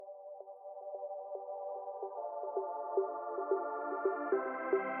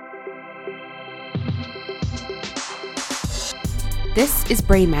This is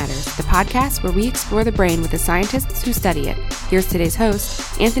Brain Matters, the podcast where we explore the brain with the scientists who study it. Here's today's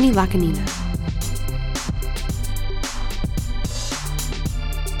host, Anthony Lacanina.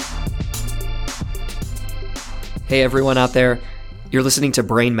 Hey everyone out there, you're listening to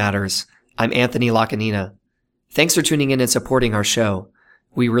Brain Matters. I'm Anthony Lacanina. Thanks for tuning in and supporting our show.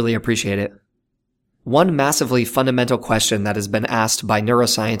 We really appreciate it. One massively fundamental question that has been asked by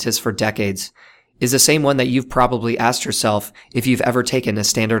neuroscientists for decades is the same one that you've probably asked yourself if you've ever taken a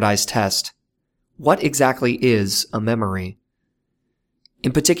standardized test. What exactly is a memory?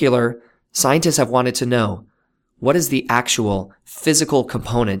 In particular, scientists have wanted to know, what is the actual physical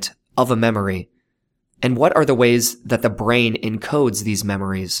component of a memory? And what are the ways that the brain encodes these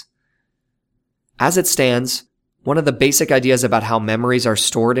memories? As it stands, one of the basic ideas about how memories are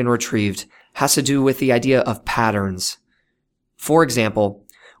stored and retrieved has to do with the idea of patterns. For example,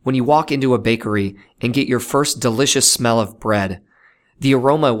 when you walk into a bakery and get your first delicious smell of bread, the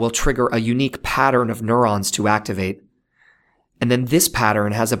aroma will trigger a unique pattern of neurons to activate. And then this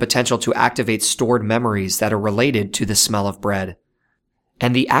pattern has a potential to activate stored memories that are related to the smell of bread.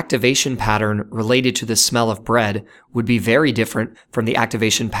 And the activation pattern related to the smell of bread would be very different from the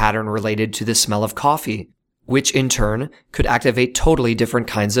activation pattern related to the smell of coffee, which in turn could activate totally different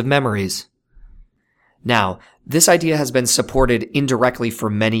kinds of memories. Now, this idea has been supported indirectly for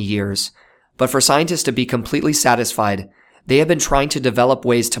many years, but for scientists to be completely satisfied, they have been trying to develop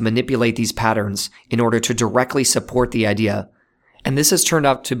ways to manipulate these patterns in order to directly support the idea, and this has turned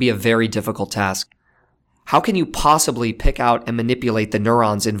out to be a very difficult task. How can you possibly pick out and manipulate the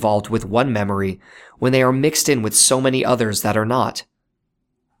neurons involved with one memory when they are mixed in with so many others that are not?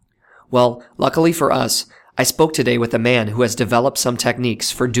 Well, luckily for us, I spoke today with a man who has developed some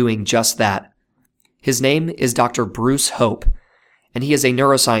techniques for doing just that. His name is Dr. Bruce Hope, and he is a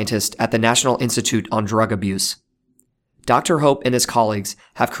neuroscientist at the National Institute on Drug Abuse. Dr. Hope and his colleagues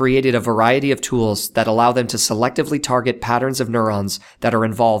have created a variety of tools that allow them to selectively target patterns of neurons that are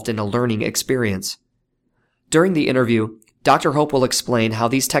involved in a learning experience. During the interview, Dr. Hope will explain how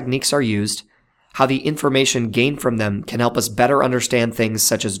these techniques are used, how the information gained from them can help us better understand things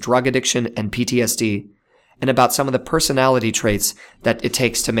such as drug addiction and PTSD, and about some of the personality traits that it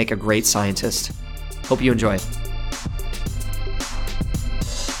takes to make a great scientist. Hope you enjoy.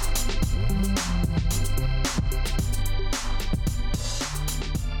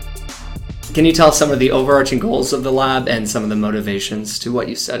 Can you tell us some of the overarching goals of the lab and some of the motivations to what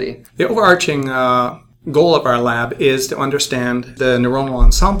you study? The overarching goal of our lab is to understand the neuronal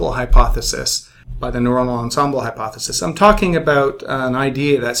ensemble hypothesis. By the neuronal ensemble hypothesis, I'm talking about an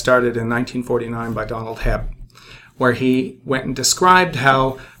idea that started in 1949 by Donald Hebb, where he went and described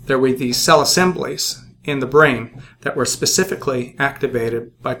how there were these cell assemblies in the brain that were specifically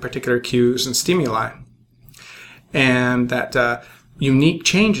activated by particular cues and stimuli, and that unique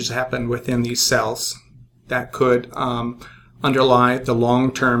changes happened within these cells that could underlie the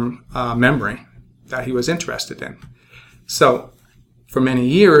long-term memory that he was interested in. So, for many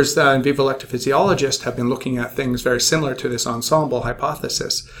years, in vivo electrophysiologists have been looking at things very similar to this ensemble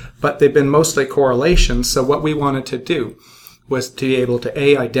hypothesis, but they've been mostly correlations. So what we wanted to do was to be able to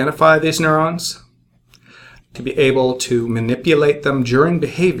identify these neurons, to be able to manipulate them during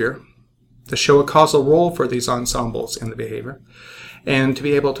behavior, to show a causal role for these ensembles in the behavior, and to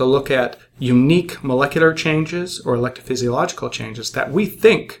be able to look at unique molecular changes or electrophysiological changes that we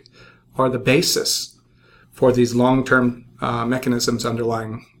think are the basis for these long-term mechanisms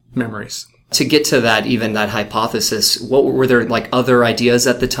underlying memories. To get to that hypothesis, what were there other ideas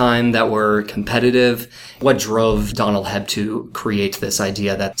at the time that were competitive? What drove Donald Hebb to create this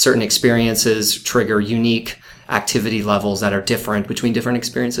idea that certain experiences trigger unique activity levels that are different between different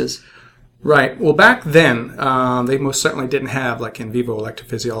experiences? Right. Well, back then, they most certainly didn't have in vivo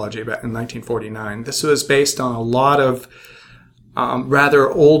electrophysiology back in 1949. This was based on a lot of rather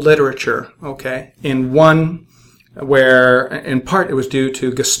old literature, okay? In one where, in part, it was due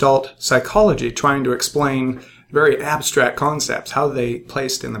to Gestalt psychology, trying to explain very abstract concepts, how they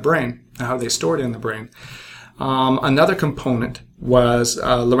placed in the brain, and how they stored in the brain. Another component was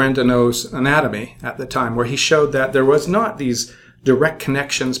Lorenz anatomy at the time, where he showed that there was not these direct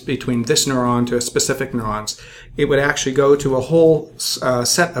connections between this neuron to a specific neurons. It would actually go to a whole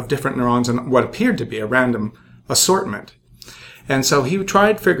set of different neurons in what appeared to be a random assortment. And so he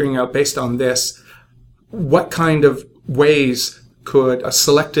tried figuring out, based on this, what kind of ways could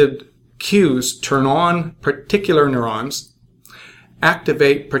selected cues turn on particular neurons,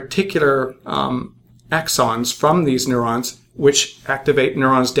 activate particular axons from these neurons, which activate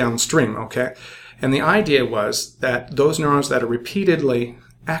neurons downstream, okay? And the idea was that those neurons that are repeatedly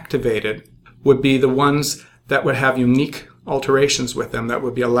activated would be the ones that would have unique alterations with them that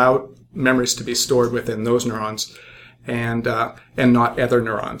would be allowed memories to be stored within those neurons and not other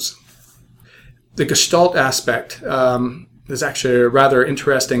neurons. The Gestalt aspect is actually a rather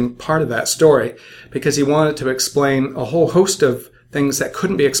interesting part of that story, because he wanted to explain a whole host of things that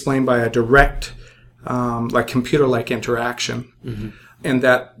couldn't be explained by a direct, like computer-like interaction, and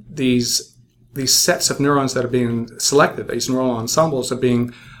that these sets of neurons that are being selected, these neural ensembles, are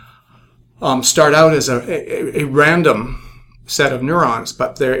being start out as a random set of neurons,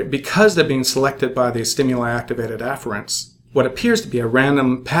 but because they're being selected by the stimuli-activated afferents, what appears to be a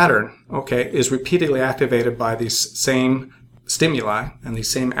random pattern, is repeatedly activated by these same stimuli and these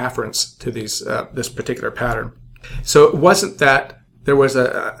same afferents to this particular pattern. So it wasn't that there was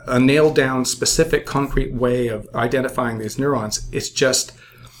a nailed-down, specific, concrete way of identifying these neurons. It's just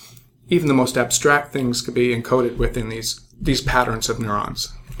even the most abstract things could be encoded within these patterns of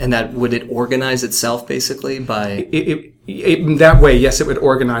neurons. And that would it organize itself basically by... In that way, yes, it would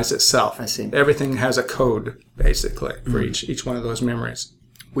organize itself. I see. Everything has a code, basically, for each one of those memories.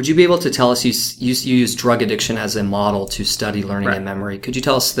 Would you be able to tell us, you use drug addiction as a model to study learning and memory. Could you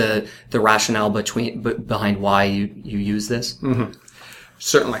tell us the rationale behind why you use this? Mm-hmm.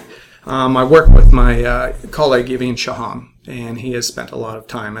 Certainly. I work with my colleague Yavin Shaham, and he has spent a lot of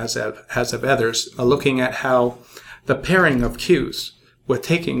time, as have others, looking at how the pairing of cues with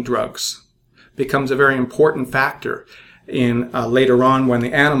taking drugs becomes a very important factor in later on when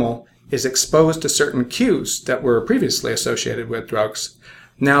the animal is exposed to certain cues that were previously associated with drugs.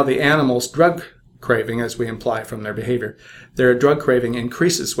 Now the animal's drug craving, as we imply from their behavior, their drug craving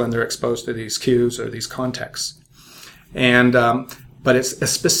increases when they're exposed to these cues or these contexts. And but it's a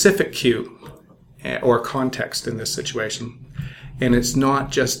specific cue or context in this situation. And it's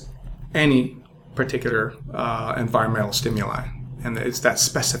not just any particular environmental stimuli. And it's that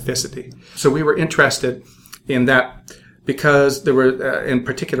specificity. So we were interested in that because there were, in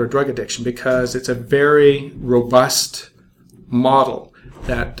particular, drug addiction, because it's a very robust model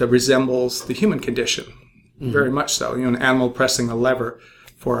that resembles the human condition, very much so. An animal pressing a lever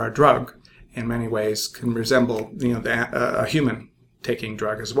for a drug, in many ways, can resemble a human taking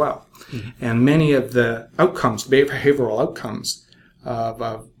drug as well. And many of the outcomes, behavioral outcomes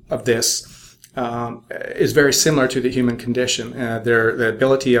of this, is very similar to the human condition. The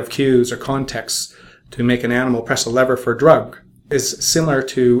ability of cues or contexts to make an animal press a lever for a drug is similar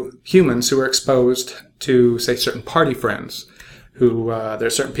to humans who are exposed to, say, certain party friends, who there are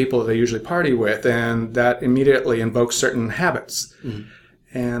certain people they usually party with, and that immediately invokes certain habits.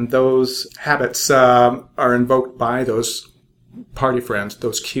 And those habits are invoked by those party friends,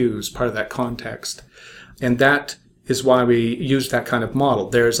 those cues, part of that context. And that is why we use that kind of model.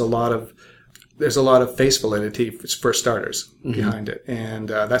 There's a lot of face validity, for starters, behind it. And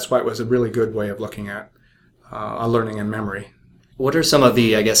that's why it was a really good way of looking at learning and memory. What are some of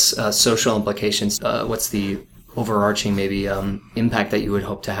the, social implications? What's the overarching, impact that you would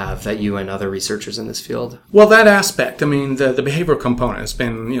hope to have, that you and other researchers in this field? Well, that aspect, the behavioral component has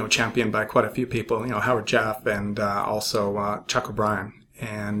been, championed by quite a few people, Howard Jaff and also Chuck O'Brien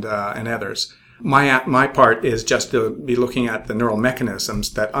and others. My part is just to be looking at the neural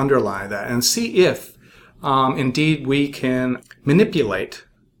mechanisms that underlie that and see if, indeed, we can manipulate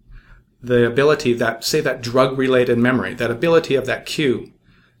the ability that drug-related memory, that ability of that cue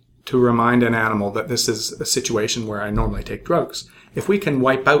to remind an animal that this is a situation where I normally take drugs. If we can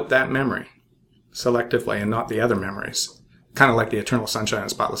wipe out that memory selectively and not the other memories, kind of like the eternal sunshine and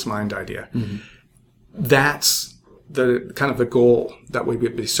spotless mind idea, that's the kind of the goal that we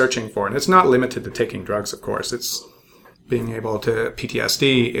would be searching for. And it's not limited to taking drugs, of course. It's being able to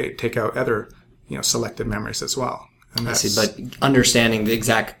PTSD, take out other, selected memories as well. And I see, but understanding the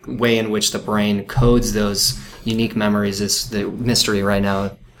exact way in which the brain codes those unique memories is the mystery right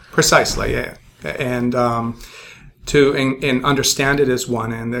now. Precisely, yeah. And to understand it is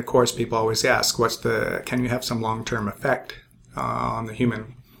one, and of course people always ask, can you have some long-term effect on the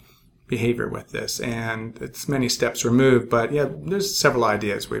human behavior with this? And it's many steps removed, but yeah, there's several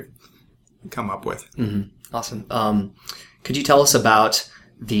ideas we've come up with. Awesome. Could you tell us about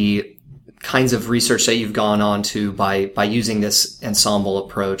the kinds of research that you've gone on to by using this ensemble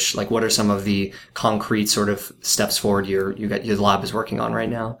approach? Like, what are some of the concrete sort of steps forward your lab is working on right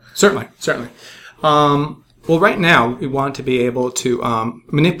now? Certainly. Well, right now we want to be able to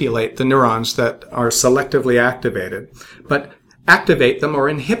manipulate the neurons that are selectively activated, but activate them or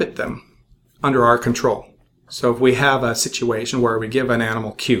inhibit them under our control. So if we have a situation where we give an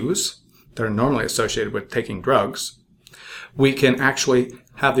animal cues that are normally associated with taking drugs, we can actually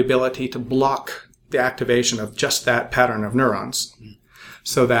have the ability to block the activation of just that pattern of neurons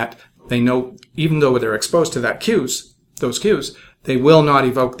so that they know, even though they're exposed to that cues, those cues, they will not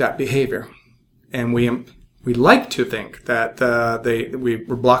evoke that behavior. And we like to think that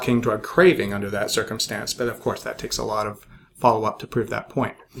we're blocking drug craving under that circumstance, but of course that takes a lot of follow-up to prove that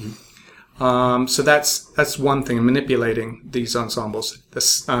point. So that's one thing, manipulating these ensembles.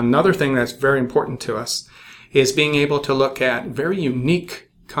 Another thing that's very important to us is being able to look at very unique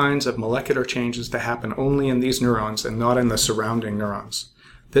kinds of molecular changes that happen only in these neurons and not in the surrounding neurons.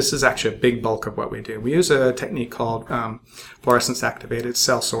 This is actually a big bulk of what we do. We use a technique called fluorescence-activated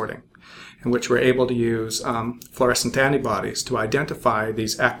cell sorting, in which we're able to use fluorescent antibodies to identify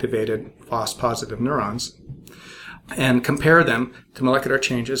these activated FOS-positive neurons and compare them to molecular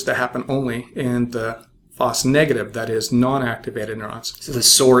changes that happen only in the FOS-negative, that is, non-activated neurons. So the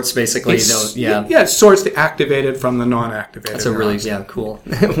sorts, basically, it sorts the activated from the non-activated That's a neurons. really cool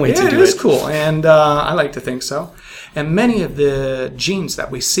way to do it. It is cool, and I like to think so. And many of the genes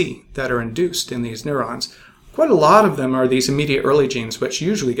that we see that are induced in these neurons, quite a lot of them are these immediate early genes, which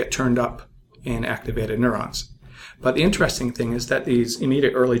usually get turned up in activated neurons. But the interesting thing is that these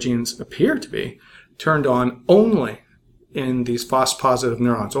immediate early genes appear to be turned on only in these FOS-positive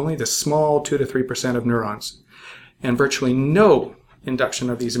neurons, only the small 2 to 3% of neurons. And virtually no induction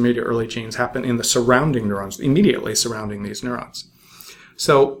of these immediate early genes happen in the surrounding neurons, immediately surrounding these neurons.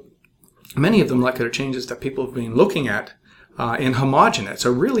 So many of the molecular changes that people have been looking at in homogenates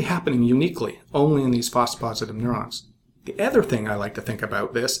are really happening uniquely only in these FOS-positive neurons. The other thing I like to think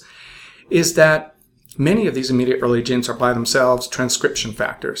about this is that many of these immediate early genes are by themselves transcription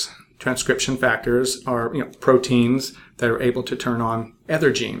factors. Transcription factors are proteins that are able to turn on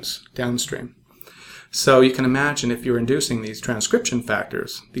other genes downstream. So you can imagine if you're inducing these transcription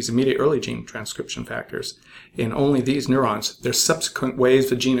factors, these immediate early gene transcription factors, in only these neurons, there's subsequent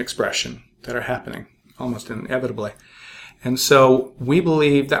waves of gene expression that are happening almost inevitably. And so we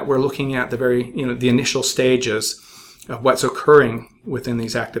believe that we're looking at the initial stages of what's occurring within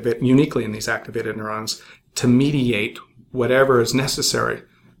these uniquely in these activated neurons to mediate whatever is necessary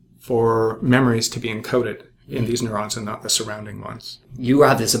for memories to be encoded in these neurons and not the surrounding ones. You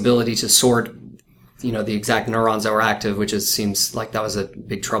have this ability to sort, the exact neurons that were active, which seems like that was a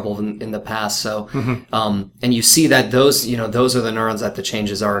big trouble in the past. So, and you see that those are the neurons that the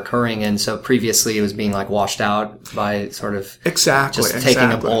changes are occurring in. So previously it was being like washed out by sort of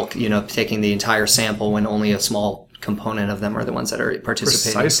taking a bulk, taking the entire sample when only a small component of them are the ones that are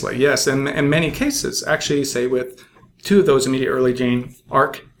participating. Precisely, yes. And in many cases, actually, say with two of those immediate early gene,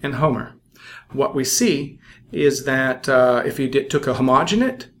 ARC and Homer, what we see is that if you took a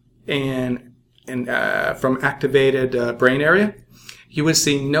homogenate and from activated brain area, you would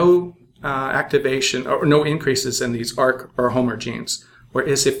see no activation or no increases in these ARC or Homer genes.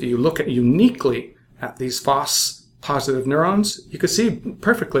 Whereas if you look uniquely at these FOS-positive neurons, you could see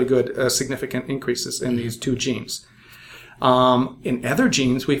perfectly good significant increases in these two genes. In other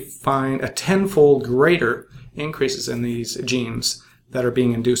genes, we find a 10-fold greater increases in these genes that are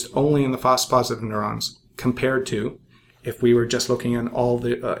being induced only in the FOS-positive neurons compared to if we were just looking in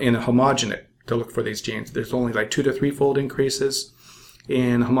in a homogenate to look for these genes. There's only like 2 to 3-fold increases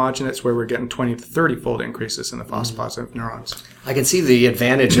in homogenates where we're getting 20 to 30-fold increases in the FOS-positive neurons. I can see the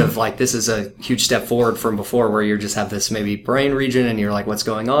advantage of this is a huge step forward from before where you just have this maybe brain region and you're like, what's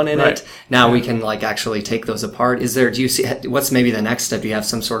going on in it? Now we can actually take those apart. Do you see, what's maybe the next step? Do you have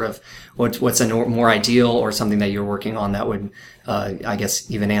some sort of, what's a more ideal or something that you're working on that would, I guess,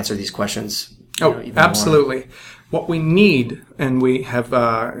 even answer these questions? Even absolutely. More? What we need, and we have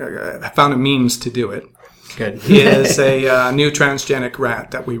found a means to do it, Good. is a new transgenic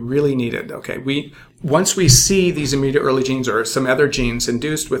rat that we really needed. Okay, once we see these immediate early genes or some other genes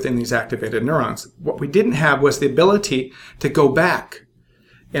induced within these activated neurons, what we didn't have was the ability to go back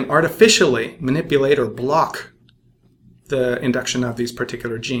and artificially manipulate or block the induction of these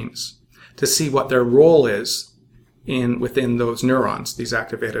particular genes to see what their role is within those neurons, these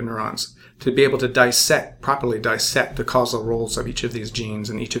activated neurons, to be able to properly dissect the causal roles of each of these genes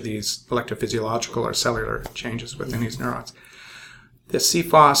and each of these electrophysiological or cellular changes within these neurons. The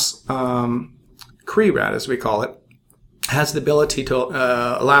CFOS Cree rat, as we call it, has the ability to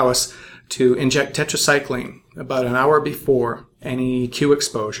allow us to inject tetracycline about an hour before any cue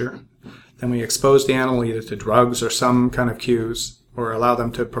exposure. Then we expose the animal either to drugs or some kind of cues or allow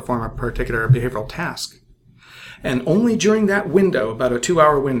them to perform a particular behavioral task. And only during that window, about a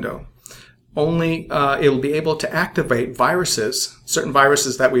 2-hour window, it'll be able to activate certain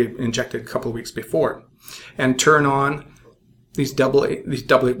viruses that we injected a couple of weeks before, and turn on these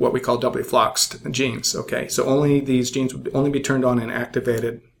what we call doubly floxed genes. Okay, so these genes would only be turned on in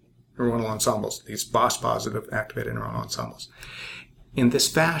activated neuronal ensembles, these FOS-positive activated neuronal ensembles. In this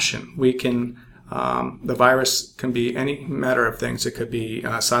fashion, we can The virus can be any matter of things. It could be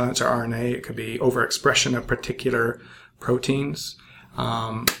silencer RNA. It could be overexpression of particular proteins,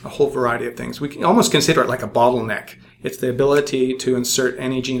 a whole variety of things. We can almost consider it like a bottleneck. It's the ability to insert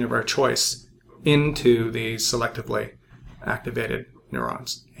any gene of our choice into these selectively activated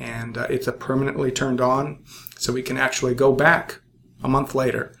neurons. And it's a permanently turned on, so we can actually go back a month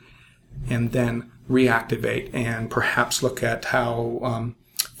later and then reactivate and perhaps look at how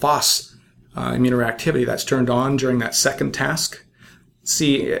FOS immunoreactivity that's turned on during that second task,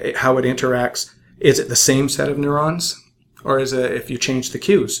 see how it interacts. Is it the same set of neurons? Or is it, if you change the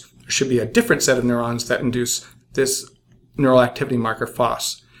cues, there should be a different set of neurons that induce this neural activity marker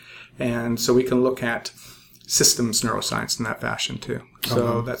FOS. And so we can look at systems neuroscience in that fashion too.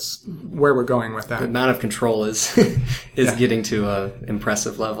 So that's where we're going with that. The amount of control is getting to an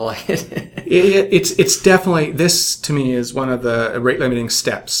impressive level. It's definitely, this to me is one of the rate limiting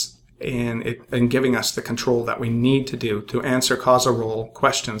steps in giving us the control that we need to do to answer causal role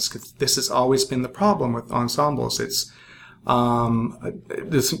questions, because this has always been the problem with ensembles. There's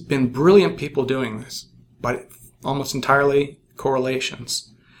been brilliant people doing this, but almost entirely correlations.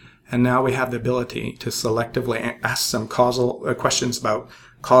 And now we have the ability to selectively ask some causal questions about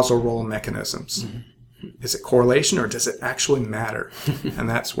causal role mechanisms. Mm-hmm. Is it correlation or does it actually matter? And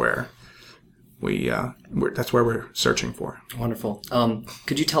that's where that's where we're searching for. Wonderful.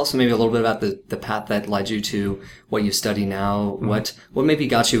 Could you tell us maybe a little bit about the path that led you to what you study now? Mm-hmm. What maybe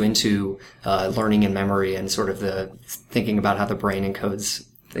got you into learning and memory and sort of the thinking about how the brain encodes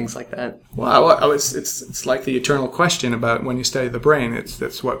things like that? Well, it's like the eternal question about when you study the brain.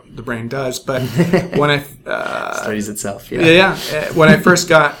 That's what the brain does. But when I studies itself, when I first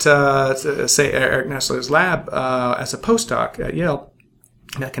got to say Eric Nestler's lab as a postdoc at Yale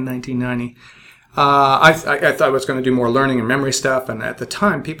back in 1990, I thought I was going to do more learning and memory stuff. And at the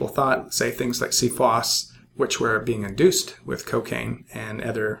time, people thought, say, things like CFOS, which were being induced with cocaine and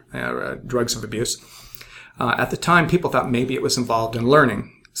other drugs of abuse. At the time, people thought maybe it was involved in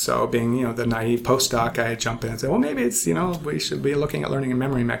learning. So being, the naive postdoc, I jump in and say, well, maybe it's, we should be looking at learning and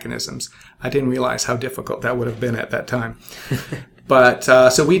memory mechanisms. I didn't realize how difficult that would have been at that time. But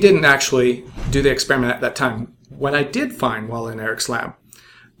so we didn't actually do the experiment at that time. What I did find while in Eric's lab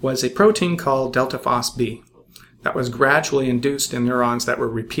was a protein called delta FOS-B that was gradually induced in neurons that were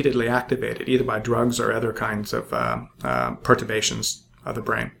repeatedly activated, either by drugs or other kinds of perturbations of the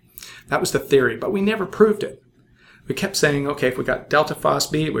brain. That was the theory, but we never proved it. We kept saying, okay, if we got delta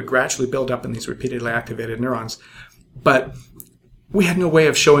FOS-B, it would gradually build up in these repeatedly activated neurons. But we had no way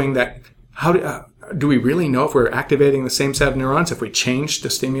of showing that. How do we really know if we're activating the same set of neurons? If we changed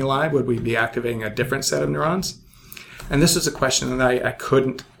the stimuli, would we be activating a different set of neurons? And this is a question that I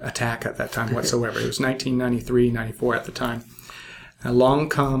couldn't attack at that time whatsoever. It was 1993, 94 at the time. Along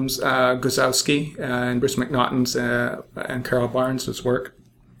comes Guzowski and Bruce McNaughton's and Carol Barnes' work.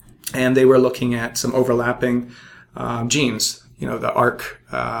 And they were looking at some overlapping genes, the ARC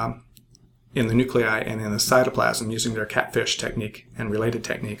in the nuclei and in the cytoplasm using their catfish technique and related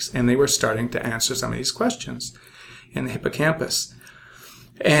techniques. And they were starting to answer some of these questions in the hippocampus.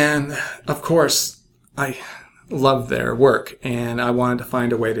 And, of course, I loved their work, and I wanted to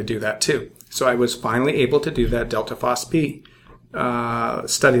find a way to do that too. So I was finally able to do that delta FOS-B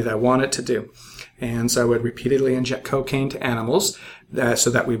study that I wanted to do. And so I would repeatedly inject cocaine to animals so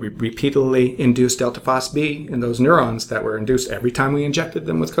that we would repeatedly induce delta FOS-B in those neurons that were induced every time we injected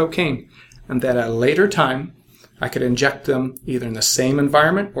them with cocaine. And that at a later time, I could inject them either in the same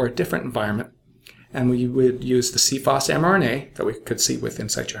environment or a different environment. And we would use the CFOS mRNA that we could see with in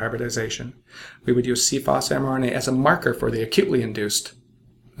situ hybridization. We would use CFOS mRNA as a marker for the acutely induced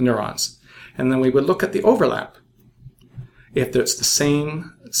neurons. And then we would look at the overlap. If it's the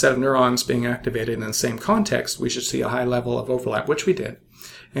same set of neurons being activated in the same context, we should see a high level of overlap, which we did.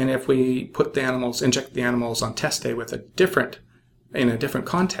 And if we inject the animals on test day with in a different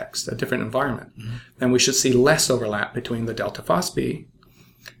context, a different environment, then we should see less overlap between the delta FOS-B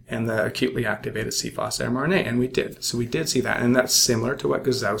and the acutely activated CFOS mRNA. And we did. So we did see that. And that's similar to what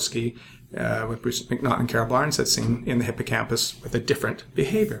Guzowski with Bruce McNaughton and Carol Barnes had seen in the hippocampus with a different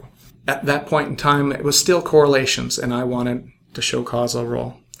behavior. At that point in time, it was still correlations, and I wanted to show causal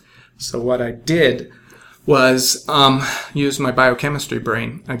role. So what I did was use my biochemistry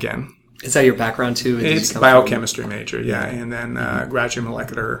brain again. Is that your background too? It's biochemistry major, yeah, and then graduate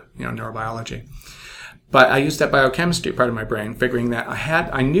molecular neurobiology. But I used that biochemistry part of my brain, figuring that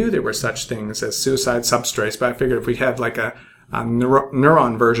I knew there were such things as suicide substrates, but I figured if we had like a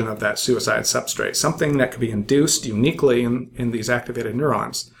neuron version of that suicide substrate, something that could be induced uniquely in these activated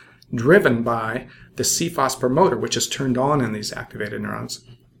neurons, driven by the CFOS promoter, which is turned on in these activated neurons.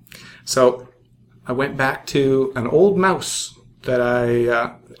 So I went back to an old mouse that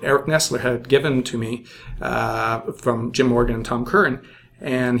Eric Nestler had given to me from Jim Morgan and Tom Curran.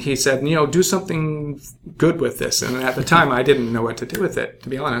 And he said, do something good with this. And at the time, I didn't know what to do with it, to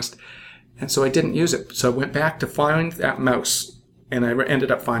be honest. And so I didn't use it. So I went back to find that mouse. And I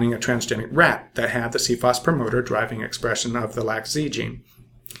ended up finding a transgenic rat that had the CFOS promoter driving expression of the LAC-Z gene.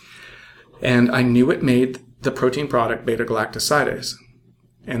 And I knew it made the protein product beta-galactosidase.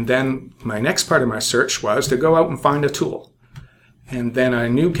 And then my next part of my search was to go out and find a tool. And then I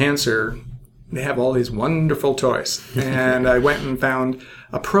knew cancer, they have all these wonderful toys. And I went and found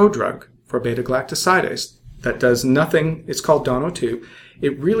a prodrug for beta-galactosidase that does nothing. It's called DONO2.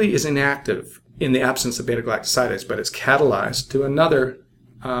 It really is inactive in the absence of beta-galactosidase, but it's catalyzed to another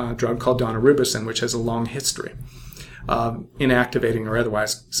drug called daunorubicin, which has a long history of inactivating or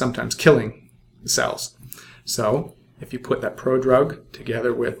otherwise sometimes killing cells. So if you put that prodrug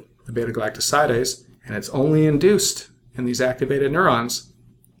together with the beta-galactosidase, and it's only induced in these activated neurons,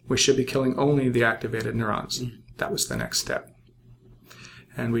 we should be killing only the activated neurons. That was the next step.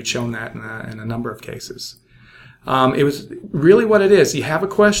 And we'd shown that in a number of cases. It was really what it is. You have a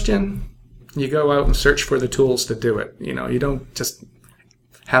question, you go out and search for the tools to do it. You don't just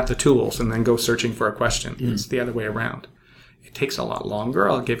have the tools and then go searching for a question. It's the other way around. It takes a lot longer,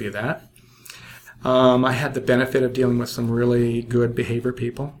 I'll give you that. I had the benefit of dealing with some really good behavior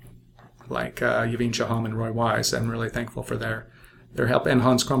people, like Yavin Shaham and Roy Wise. I'm really thankful for their help, and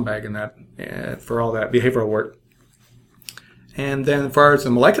Hans Kronberg in that for all that behavioral work. And then as far as the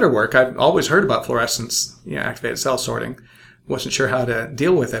molecular work, I've always heard about fluorescence, activated cell sorting. Wasn't sure how to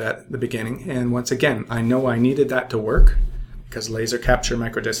deal with it at the beginning. And once again, I know I needed that to work because laser capture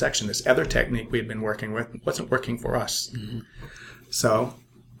microdissection, this other technique we'd been working with, wasn't working for us. Mm-hmm. So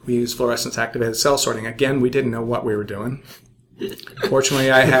we used fluorescence activated cell sorting. Again, we didn't know what we were doing. Fortunately,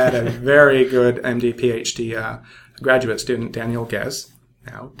 I had a very good MD PhD graduate student, Danielle Gez,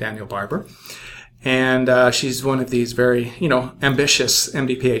 now Daniel Barber. And she's one of these very, ambitious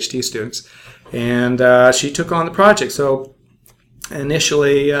MD PhD students. And she took on the project. So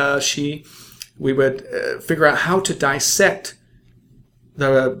initially, we would figure out how to dissect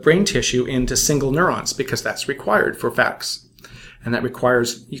the brain tissue into single neurons, because that's required for FACS. And that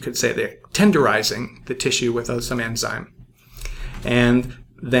requires, you could say, the tenderizing the tissue with some enzyme. And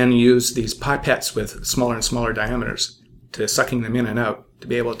then use these pipettes with smaller and smaller diameters to sucking them in and out to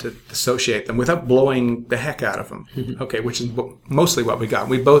be able to dissociate them without blowing the heck out of them. Okay, which is mostly what we got.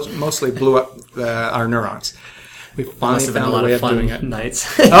 We both mostly blew up our neurons. We finally found a way of doing it.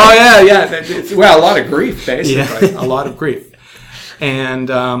 Nights. Oh yeah. Well, a lot of grief, basically. Yeah. A lot of grief. And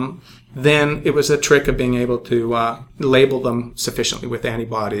then it was a trick of being able to label them sufficiently with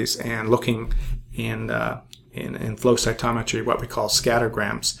antibodies and looking in flow cytometry, what we call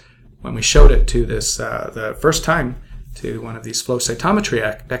scattergrams. When we showed it to this the first time to one of these flow cytometry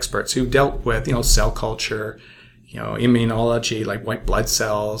experts who dealt with cell culture, immunology like white blood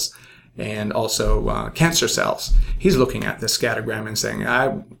cells, and also cancer cells, he's looking at this scattergram and saying,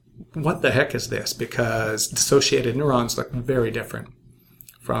 what the heck is this? Because dissociated neurons look very different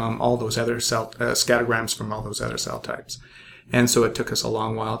from all those other scattergrams from all those other cell types. And so it took us a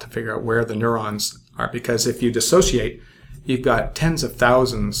long while to figure out where the neurons are, because if you dissociate, you've got tens of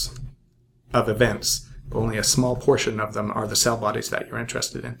thousands of events, but only a small portion of them are the cell bodies that you're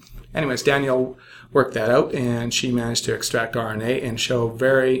interested in. Anyways, Danielle worked that out, and she managed to extract RNA and show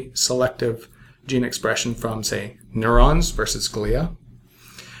very selective gene expression from, say, neurons versus glia.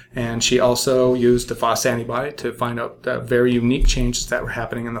 And she also used the FOS antibody to find out the very unique changes that were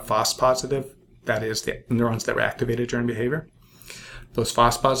happening in the FOS positive, that is, the neurons that were activated during behavior. Those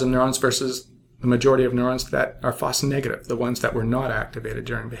FOS positive neurons versus the majority of neurons that are FOS negative, the ones that were not activated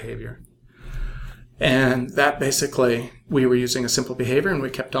during behavior. And that basically, we were using a simple behavior, and we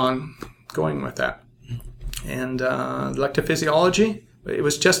kept on going with that. And electrophysiology, it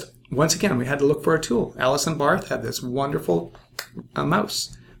was just, once again, we had to look for a tool. Alison Barth had this wonderful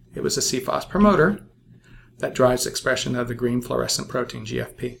mouse. It was a CFOS promoter that drives expression of the green fluorescent protein,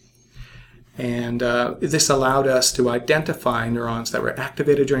 GFP. And this allowed us to identify neurons that were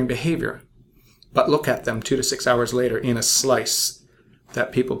activated during behavior, but look at them 2 to 6 hours later in a slice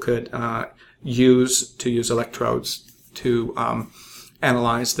that people could use electrodes to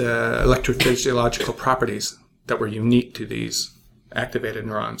analyze the electrophysiological properties that were unique to these activated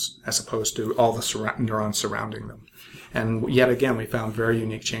neurons, as opposed to all the neurons surrounding them. And yet again, we found very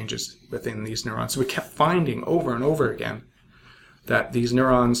unique changes within these neurons. So we kept finding over and over again that these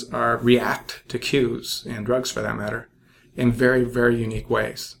neurons react to cues, and drugs for that matter, in very, very unique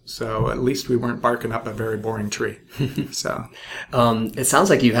ways. So at least we weren't barking up a very boring tree. So it sounds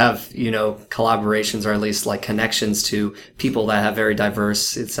like you have, collaborations or at least like connections to people that have very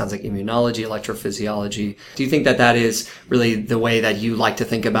diverse, it sounds like immunology, electrophysiology. Do you think that that is really the way that you like to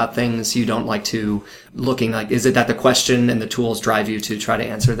think about things? You don't like to is it that the question and the tools drive you to try to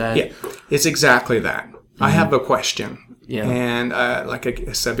answer that? Yeah, it's exactly that. Mm-hmm. I have a question. Yeah. And like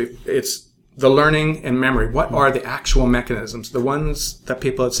I said, it's the learning and memory. What are the actual mechanisms? The ones that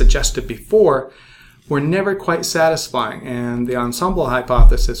people had suggested before were never quite satisfying. And the ensemble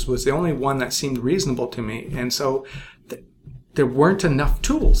hypothesis was the only one that seemed reasonable to me. And so there weren't enough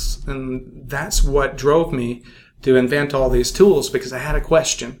tools. And that's what drove me to invent all these tools, because I had a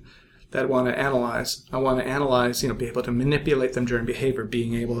question that I want to analyze. I want to analyze, be able to manipulate them during behavior,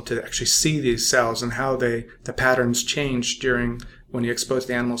 being able to actually see these cells and how the patterns change during when you expose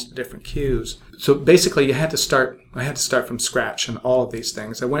the animals to different cues. So basically I had to start from scratch on all of these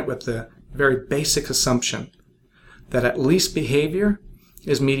things. I went with the very basic assumption that at least behavior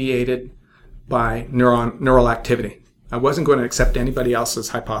is mediated by neural activity. I wasn't going to accept anybody else's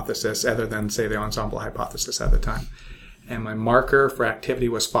hypothesis other than, say, the ensemble hypothesis at the time. And my marker for activity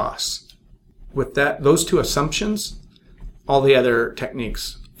was FOS. With those two assumptions, all the other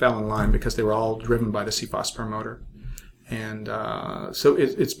techniques fell in line because they were all driven by the CFOS promoter. And so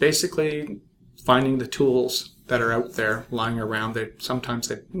it's basically finding the tools that are out there lying around. Sometimes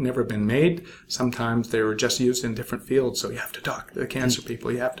they've never been made. Sometimes they were just used in different fields. So you have to talk to the cancer people.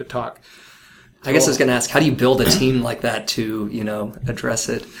 You have to talk. I guess I was going to ask, how do you build a team like that to, address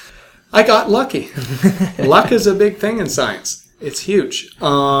it? I got lucky. Luck is a big thing in science. It's huge.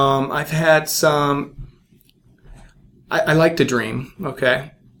 I've had I like to dream,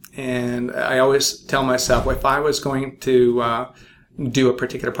 okay? And I always tell myself, if I was going to do a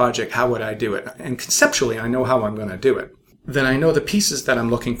particular project, how would I do it? And conceptually, I know how I'm going to do it. Then I know the pieces that I'm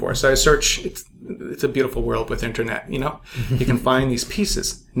looking for. So I search. It's a beautiful world with internet, You can find these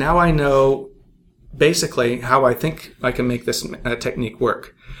pieces. Now I know basically how I think I can make this technique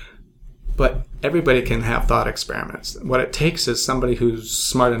work. But everybody can have thought experiments. What it takes is somebody who's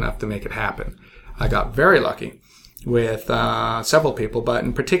smart enough to make it happen. I got very lucky with several people, but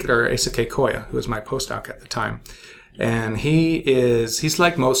in particular Eisuke Koya, who was my postdoc at the time. And he's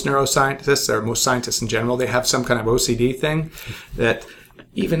like most neuroscientists, or most scientists in general. They have some kind of OCD thing that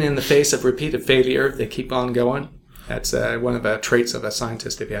even in the face of repeated failure, they keep on going. That's one of the traits of a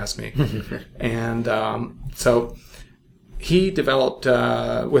scientist, if you ask me. And so he developed,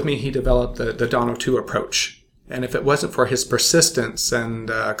 with me, the Dono 2 approach. And if it wasn't for his persistence and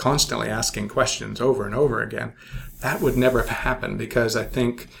constantly asking questions over and over again, that would never have happened, because I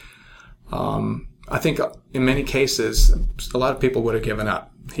think in many cases, a lot of people would have given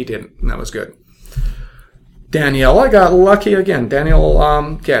up. He didn't, and that was good. Danielle, I got lucky again.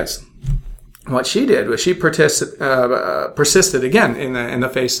 Danielle Getz. What she did was she persisted again in the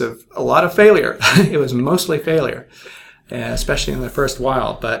face of a lot of failure. It was mostly failure, especially in the first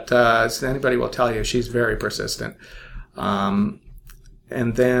while. But as anybody will tell you, she's very persistent. And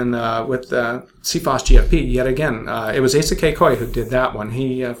then with CFOS GFP, yet again, it was Eisuke Koya who did that one.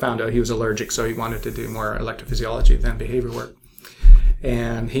 He found out he was allergic, so he wanted to do more electrophysiology than behavior work.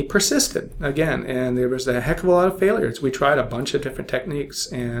 And he persisted again, and there was a heck of a lot of failures. We tried a bunch of different techniques,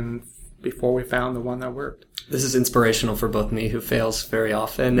 and before we found the one that worked. This is inspirational for both me, who fails very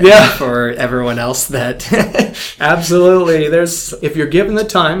often, yeah, and for everyone else that... Absolutely. If you're given the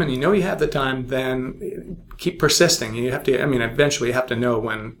time, and you know you have the time, then keep persisting. You have to, eventually you have to know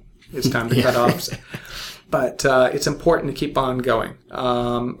when it's time to cut off. But it's important to keep on going.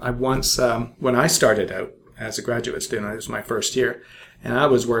 I once, when I started out as a graduate student, it was my first year, and I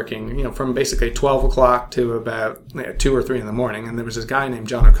was working, from basically 12 o'clock to about 2 or 3 in the morning. And there was this guy named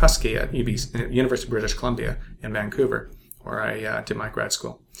John Okuski at University of British Columbia in Vancouver, where I did my grad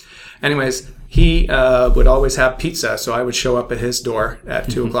school. Anyways, he would always have pizza, so I would show up at his door at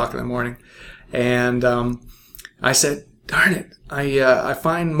 2 o'clock in the morning. And I said, darn it, I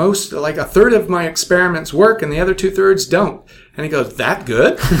find most, like a third of my experiments work and the other 2/3 don't. And he goes, that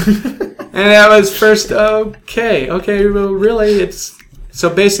good? And that was first, okay, well, really, so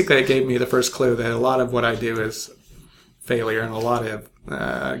basically it gave me the first clue that a lot of what I do is failure, and a lot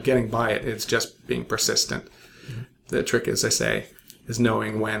of getting by it's just being persistent. The trick, as I say, is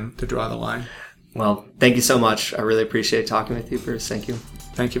knowing when to draw the line. Well, thank you so much. I really appreciate talking with you, Bruce. Thank you.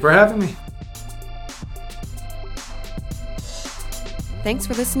 Thank you for having me. Thanks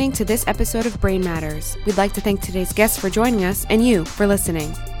for listening to this episode of Brain Matters. We'd like to thank today's guests for joining us and you for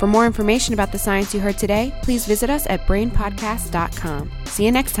listening. For more information about the science you heard today, please visit us at brainpodcast.com. See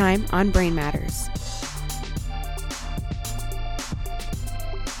you next time on Brain Matters.